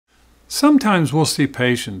Sometimes we'll see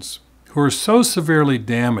patients who are so severely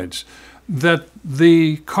damaged that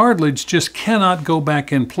the cartilage just cannot go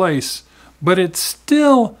back in place, but it's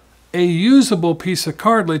still a usable piece of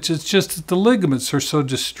cartilage. It's just that the ligaments are so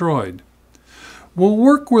destroyed. We'll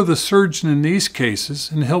work with a surgeon in these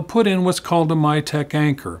cases, and he'll put in what's called a MyTech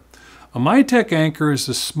anchor. A MyTech anchor is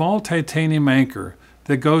a small titanium anchor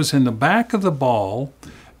that goes in the back of the ball,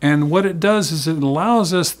 and what it does is it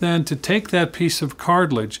allows us then to take that piece of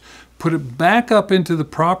cartilage, put it back up into the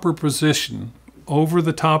proper position over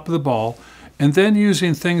the top of the ball, and then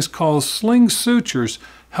using things called sling sutures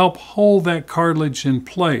help hold that cartilage in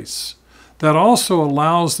place. That also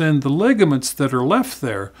allows then the ligaments that are left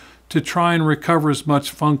there to try and recover as much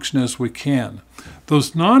function as we can.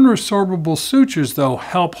 Those non-resorbable sutures, though,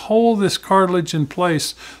 help hold this cartilage in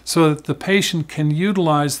place so that the patient can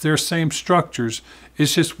utilize their same structures.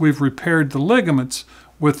 It's just we've repaired the ligaments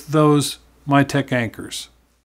with those MyTech anchors.